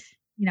I'm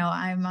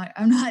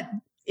not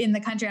in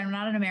the country. I'm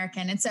not an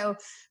American. And so,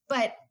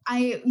 but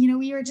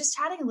we were just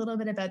chatting a little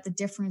bit about the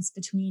difference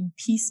between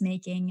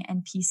peacemaking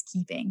and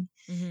peacekeeping.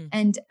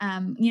 And,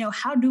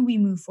 how do we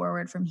move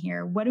forward from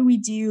here? What do we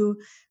do,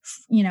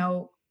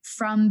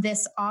 from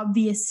this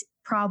obvious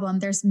problem?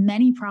 There's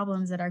many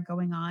problems that are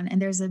going on,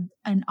 and there's an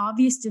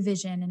obvious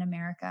division in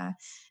America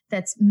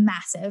that's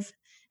massive,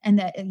 and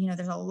that,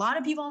 there's a lot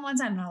of people on one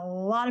side and a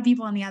lot of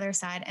people on the other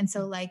side. And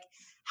so, like,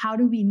 how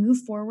do we move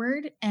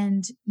forward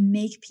and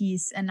make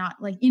peace, and not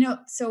like,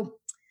 so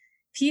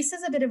peace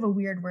is a bit of a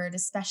weird word,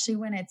 especially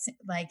when it's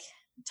like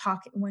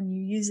when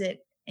you use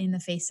it in the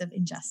face of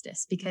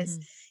injustice, because,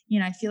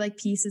 I feel like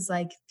peace is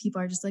like, people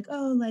are just like,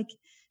 oh, like,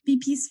 be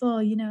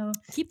peaceful,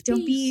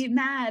 don't be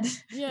mad.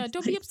 Yeah.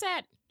 Don't be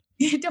upset.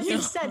 Don't be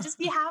upset. Just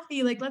be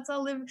happy. Like, let's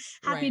all live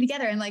happy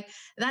together. And like,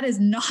 that is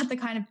not the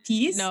kind of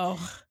peace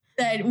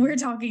that we're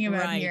talking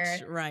about here.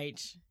 Right.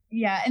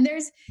 Yeah. And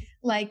there's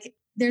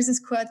this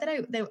quote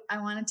that I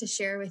wanted to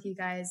share with you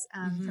guys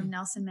from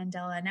Nelson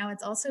Mandela. Now,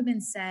 it's also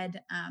been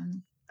said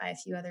by a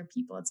few other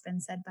people. It's been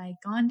said by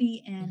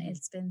Gandhi, and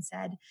it's been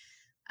said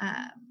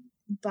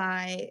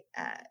by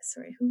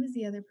who was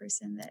the other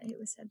person that it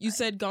was said by? You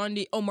said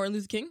Gandhi. Oh, Martin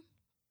Luther King?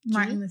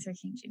 Martin Luther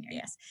King Jr.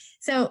 Yes.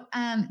 So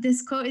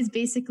this quote is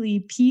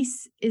basically,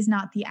 peace is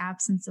not the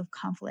absence of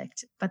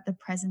conflict, but the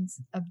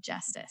presence of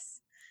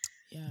justice.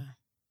 Yeah.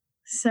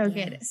 So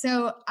good.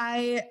 So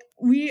I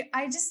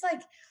just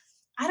like,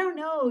 I don't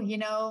know,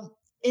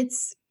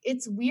 it's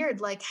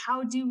weird. Like,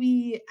 how do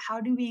we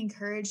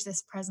encourage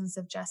this presence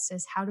of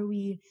justice? How do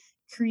we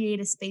create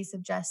a space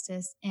of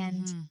justice,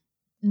 and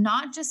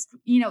not just,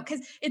 because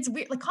it's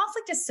weird. Like,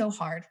 conflict is so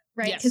hard,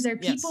 right? Because there are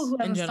people who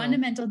have a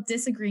fundamental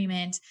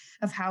disagreement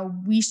of how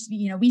we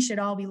should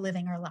all be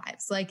living our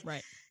lives. Like,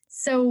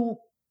 so,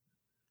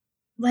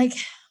 like,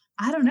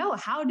 I don't know.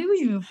 How do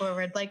we move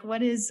forward? Like,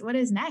 what is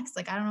next?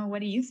 Like, I don't know.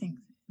 What do you think,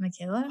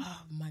 Mikayla?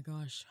 Oh my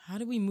gosh. How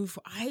do we move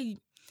forward?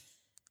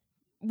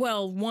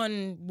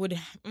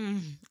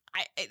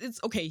 It's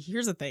okay.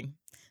 Here's the thing.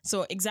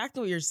 So exactly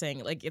what you're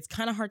saying. Like, it's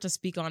kind of hard to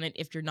speak on it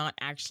if you're not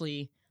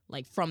actually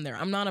like from there.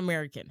 I'm not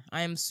American.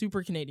 I am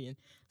super Canadian.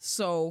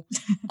 So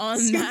on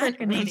Super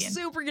Canadian. I'm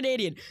super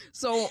Canadian.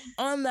 So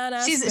on that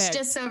aspect, She's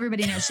just so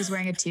everybody knows she's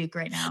wearing a toque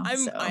right now.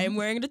 I am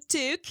wearing a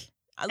toque.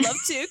 I love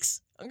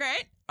toques. Okay.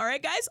 All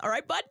right, guys. All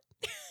right, bud.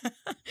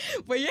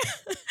 But yeah.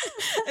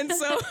 And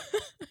so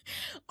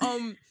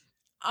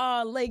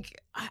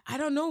like I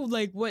don't know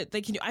like what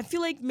they can do. I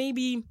feel like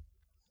maybe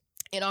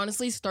it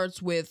honestly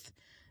starts with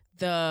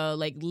the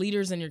like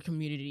leaders in your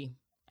community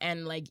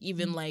and like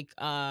even like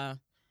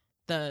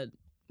the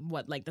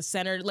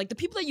center, like the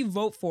people that you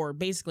vote for.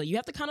 Basically, you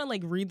have to kind of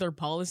like read their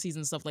policies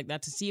and stuff like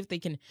that to see if they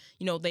can,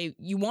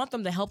 you want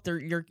them to help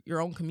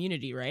your own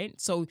community, right?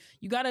 So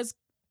you gotta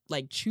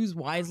like choose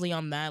wisely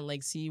on that,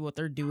 like see what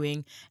they're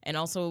doing, and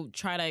also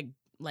try to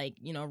like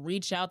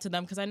reach out to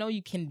them, because I know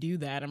you can do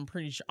that. I'm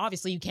pretty sure.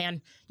 Obviously, you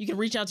can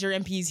reach out to your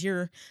MPs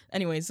here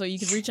anyway. So you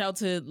can reach out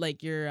to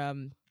like your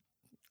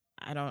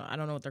I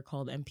don't know what they're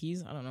called,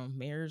 MPs. I don't know,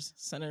 mayors,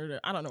 senator.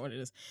 I don't know what it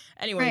is.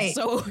 Anyway, Right.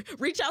 So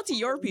reach out to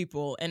your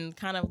people and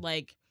kind of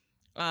like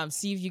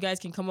see if you guys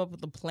can come up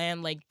with a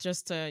plan, like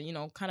just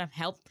to kind of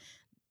help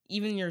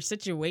even your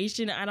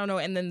situation. I don't know,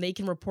 and then they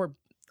can report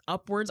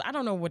upwards. I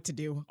don't know what to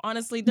do.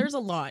 Honestly, there's a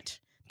lot.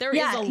 There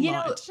is a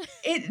lot.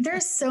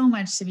 There's so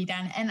much to be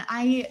done. And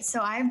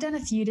I've done a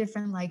few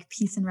different like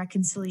peace and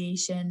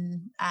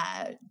reconciliation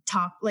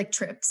talk like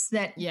trips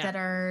that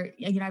are,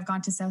 I've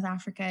gone to South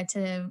Africa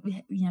to,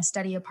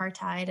 study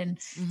apartheid and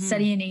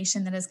study a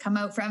nation that has come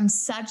out from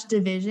such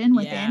division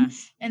within. Yeah.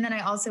 And then I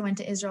also went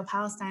to Israel,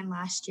 Palestine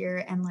last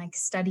year and like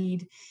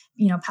studied,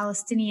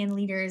 Palestinian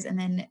leaders and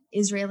then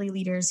Israeli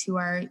leaders who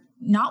are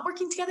not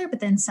working together, but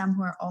then some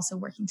who are also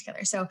working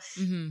together. So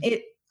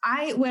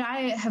what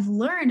I have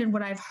learned and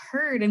what I've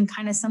heard and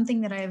kind of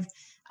something that I've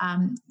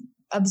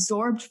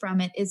absorbed from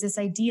it is this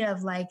idea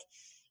of like,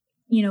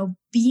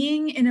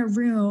 being in a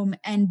room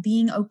and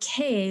being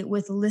okay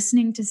with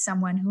listening to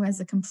someone who has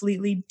a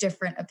completely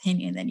different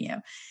opinion than you.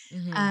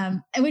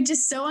 And which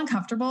is so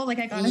uncomfortable. Like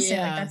I gotta say,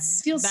 like that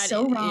feels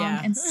so wrong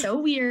and so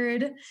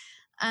weird.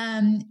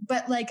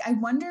 But like, I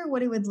wonder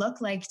what it would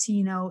look like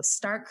to,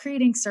 start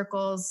creating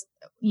circles,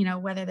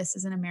 whether this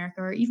is in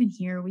America or even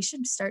here, we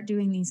should start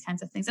doing these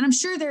kinds of things. And I'm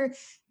sure there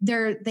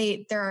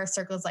are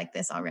circles like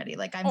this already.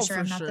 Like I'm sure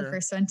I'm not the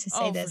first one to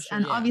say this.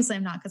 And obviously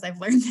I'm not, because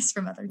I've learned this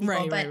from other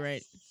people,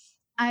 right.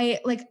 I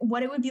like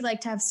what it would be like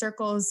to have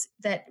circles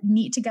that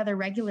meet together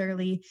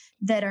regularly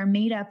that are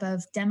made up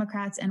of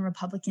Democrats and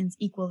Republicans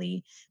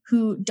equally,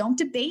 who don't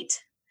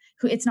debate,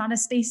 who it's not a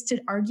space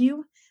to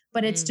argue,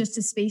 but it's just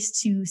a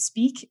space to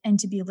speak and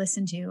to be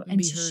listened to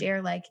and to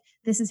share like,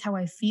 this is how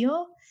I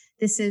feel.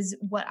 This is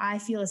what I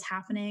feel is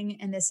happening.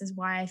 And this is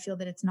why I feel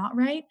that it's not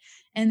right.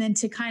 And then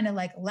to kind of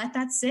like, let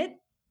that sit.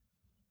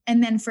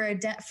 And then for a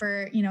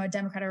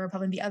Democrat or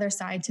Republican, the other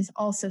side to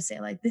also say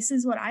like, this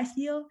is what I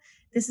feel.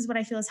 This is what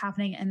I feel is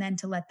happening. And then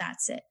to let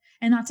that sit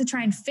and not to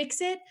try and fix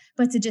it,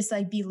 but to just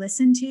like be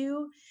listened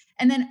to.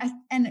 And then,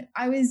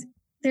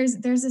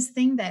 there's this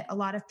thing that a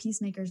lot of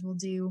peacemakers will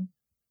do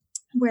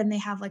when they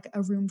have like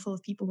a room full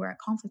of people who are at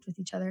conflict with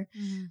each other.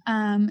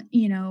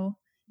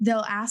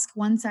 They'll ask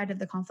one side of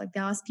the conflict.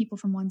 They'll ask people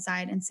from one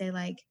side and say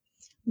like,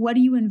 what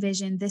do you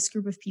envision this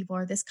group of people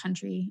or this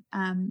country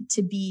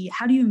to be?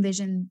 How do you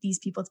envision these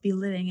people to be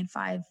living in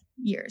 5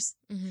 years?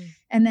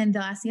 And then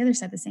they'll ask the other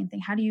side the same thing.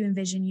 How do you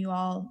envision you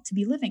all to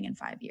be living in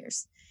 5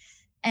 years?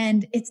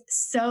 And it's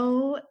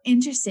so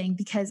interesting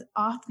because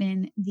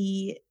often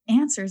the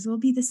answers will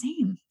be the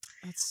same.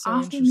 That's so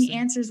often the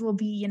answers will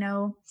be,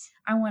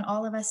 I want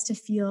all of us to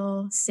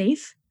feel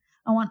safe.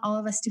 I want all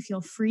of us to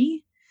feel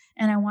free.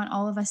 And I want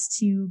all of us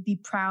to be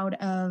proud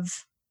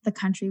of the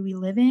country we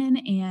live in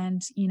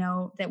and,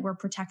 that we're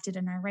protected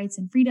in our rights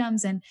and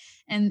freedoms and,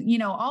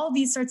 all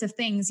these sorts of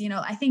things,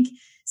 I think,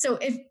 so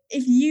if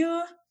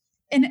you,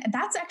 and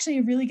that's actually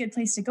a really good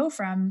place to go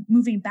from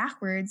moving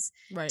backwards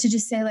to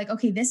just say like,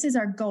 okay, this is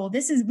our goal.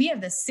 We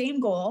have the same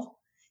goal.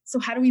 So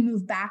how do we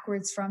move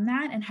backwards from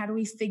that? And how do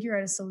we figure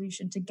out a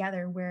solution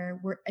together where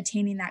we're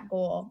attaining that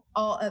goal,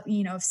 all of,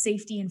 of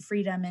safety and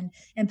freedom and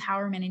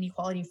empowerment and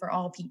equality for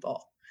all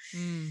people?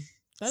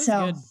 That's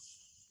good.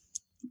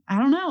 I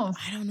don't know.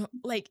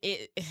 Like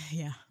it,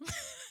 yeah.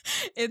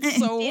 It's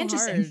so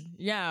hard.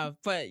 Yeah,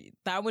 but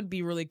that would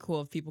be really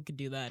cool if people could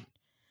do that.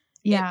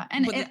 Yeah,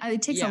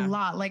 it takes a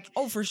lot. Like,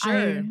 oh, for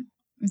sure,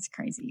 it's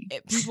crazy.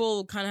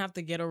 People kind of have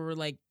to get over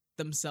like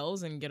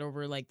themselves and get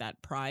over like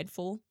that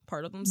prideful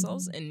part of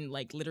themselves and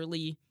like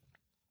literally,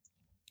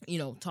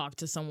 talk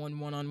to someone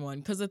one-on-one.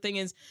 Because the thing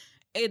is,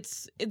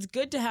 it's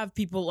good to have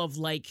people of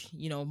like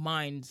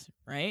minds,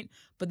 right?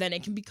 But then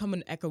it can become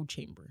an echo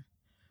chamber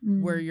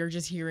where you're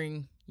just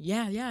hearing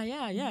yeah,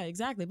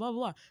 exactly, blah blah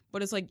blah.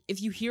 But it's like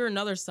if you hear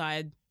another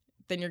side,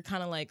 then you're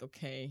kind of like,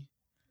 okay,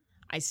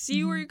 I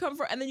see where you come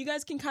from, and then you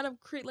guys can kind of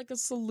create like a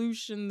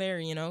solution there,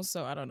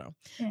 So I don't know.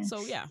 Yeah.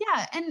 So yeah,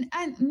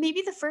 and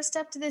maybe the first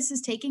step to this is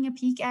taking a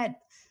peek at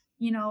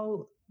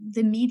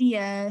the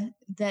media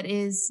that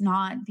is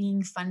not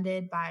being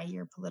funded by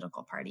your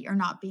political party or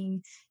not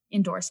being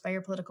endorsed by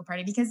your political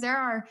party, because there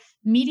are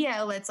media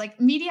outlets, like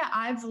media,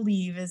 I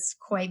believe, is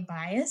quite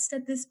biased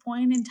at this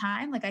point in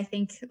time. Like, I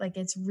think like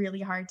it's really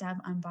hard to have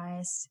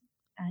unbiased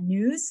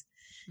news.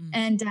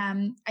 And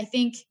I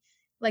think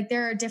like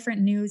there are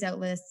different news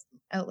outlets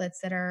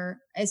that are,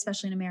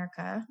 especially in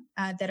America,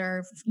 that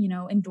are, you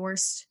know,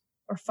 endorsed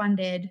or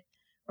funded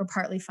or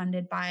partly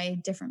funded by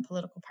different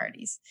political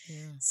parties.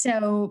 Yeah.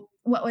 So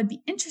what would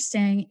be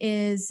interesting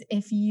is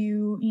if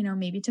you know,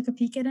 maybe took a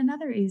peek at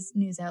another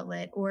news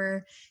outlet,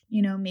 or,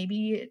 you know,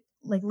 maybe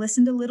like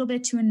listened a little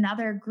bit to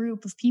another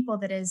group of people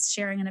that is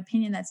sharing an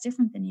opinion that's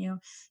different than you,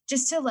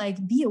 just to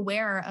like be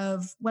aware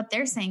of what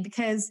they're saying,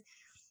 because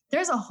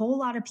there's a whole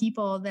lot of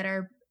people that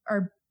are,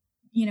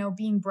 you know,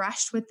 being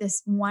brushed with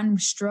this one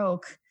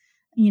stroke,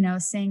 you know,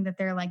 saying that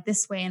they're like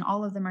this way and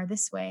all of them are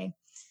this way.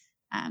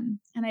 And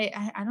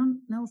I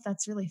don't know if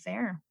that's really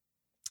fair.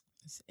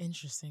 It's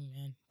interesting,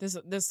 man.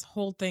 This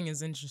whole thing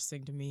is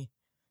interesting to me.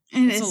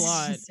 It's a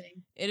lot.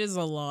 It is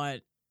a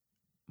lot,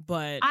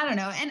 but I don't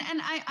know. And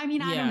I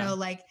mean, I don't know.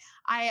 Like,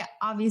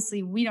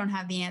 obviously we don't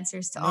have the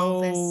answers to all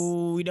of this.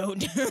 No, we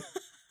don't.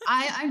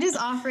 I'm just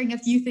offering a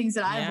few things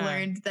that I've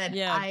learned that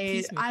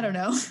I don't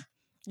know.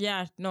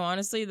 Yeah, no,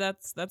 honestly,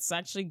 that's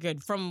actually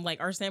good from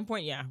like our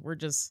standpoint. Yeah, we're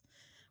just,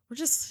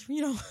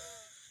 you know,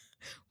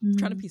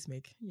 trying to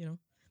peacemake, you know.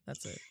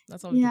 That's it.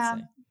 That's all we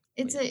can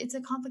say. It's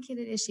a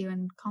complicated issue,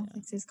 and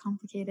conflict is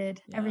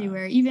complicated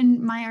everywhere.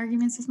 Even my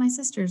arguments with my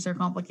sisters are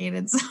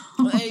complicated. So.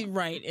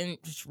 Right,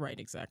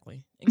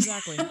 exactly.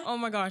 Oh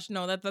my gosh,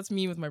 no, that's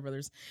me with my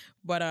brothers.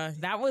 But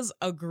that was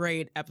a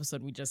great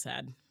episode we just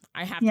had.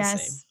 I have to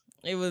say.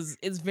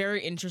 It's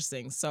very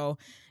interesting. So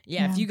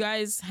if you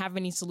guys have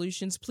any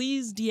solutions,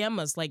 please DM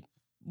us. Like,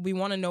 we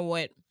want to know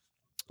what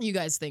you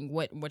guys think,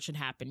 what should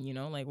happen, you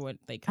know, like what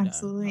they could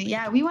absolutely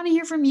we want to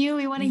hear from you.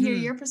 We want to hear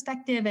your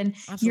perspective and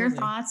your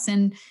thoughts,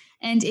 and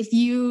if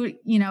you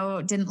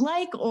know didn't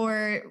like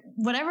or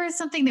whatever is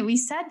something that we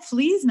said,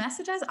 please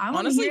message us. I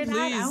want to hear that.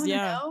 I want to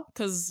know,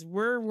 because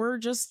we're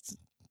just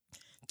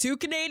two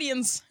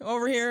Canadians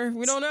over here.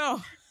 We don't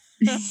know.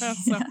 So,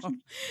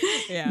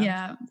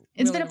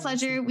 it's been a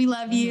pleasure. We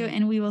love you,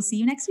 and we will see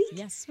you next week.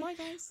 Yes, bye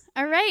guys.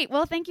 All right,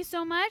 well, thank you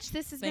so much.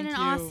 This has been an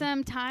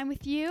awesome time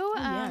with you.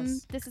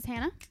 This is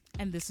Hannah,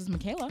 and this is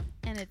Mikayla,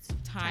 and it's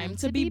time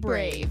to be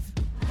brave.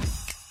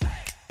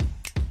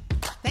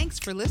 Thanks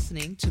for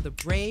listening to the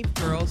Brave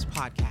Girls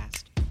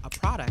Podcast, a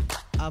product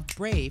of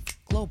Brave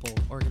Global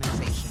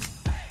Organization.